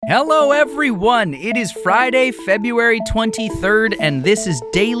Hello, everyone. It is Friday, February 23rd, and this is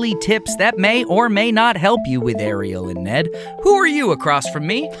Daily Tips that may or may not help you with Ariel and Ned. Who are you across from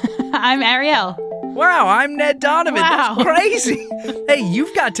me? I'm Ariel. Wow, I'm Ned Donovan. Wow. That's crazy. Hey,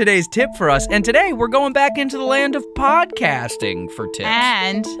 you've got today's tip for us, and today we're going back into the land of podcasting for tips.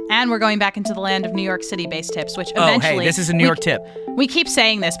 And we're going back into the land of New York City-based tips, which eventually... Oh, hey, this is a New York tip. We keep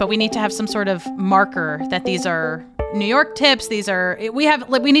saying this, but we need to have some sort of marker that these are New York tips.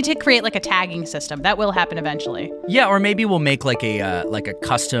 We need to create like a tagging system. That will happen eventually. Yeah, or maybe we'll make like a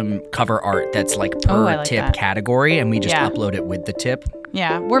custom cover art that's like per tip category, and we just upload it with the tip.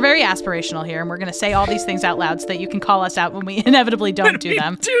 Yeah, we're very aspirational here, and we're going to say all these things out loud so that you can call us out when we inevitably don't do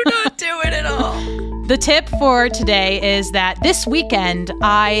them. Do not do it at all. The tip for today is that this weekend,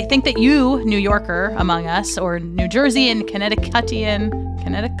 I think that you, New Yorker among us, or New Jersey and Connecticuter,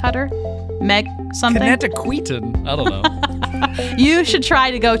 Meg something? Connecticutan, I don't know. You should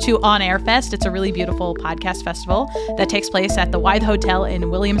try to go to On Air Fest. It's a really beautiful podcast festival that takes place at the Wythe Hotel in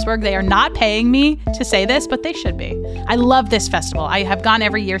Williamsburg. They are not paying me to say this, but they should be. I love this festival. I have gone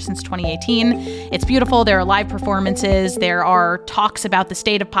every year since 2018. It's beautiful. There are live performances. There are talks about the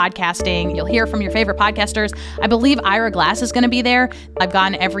state of podcasting. You'll hear from your favorite podcasters. I believe Ira Glass is going to be there. I've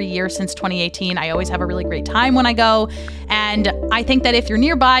gone every year since 2018. I always have a really great time when I go. And I think that if you're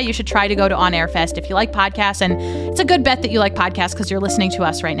nearby, you should try to go to On Air Fest if you like podcasts. And it's a good bet that you like podcasts because you're listening to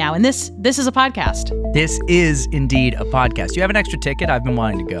us right now. And this is a podcast. This is indeed a podcast. You have an extra ticket? I've been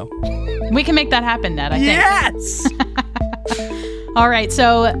wanting to go. We can make that happen, Ned, I think. Yes! All right,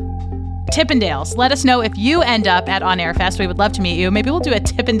 so Tippendales. Let us know if you end up at On Air Fest. We would love to meet you. Maybe we'll do a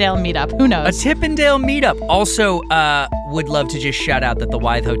Tippendale meetup. Who knows? A Tippendale meetup. Also, would love to just shout out that the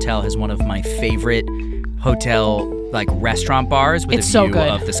Wythe Hotel has one of my favorite hotel restaurant bars with a view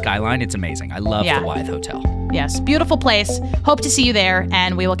of the skyline. It's amazing. I love the Wythe Hotel. Yes, beautiful place. Hope to see you there,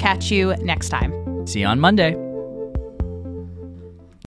 and we will catch you next time. See you on Monday.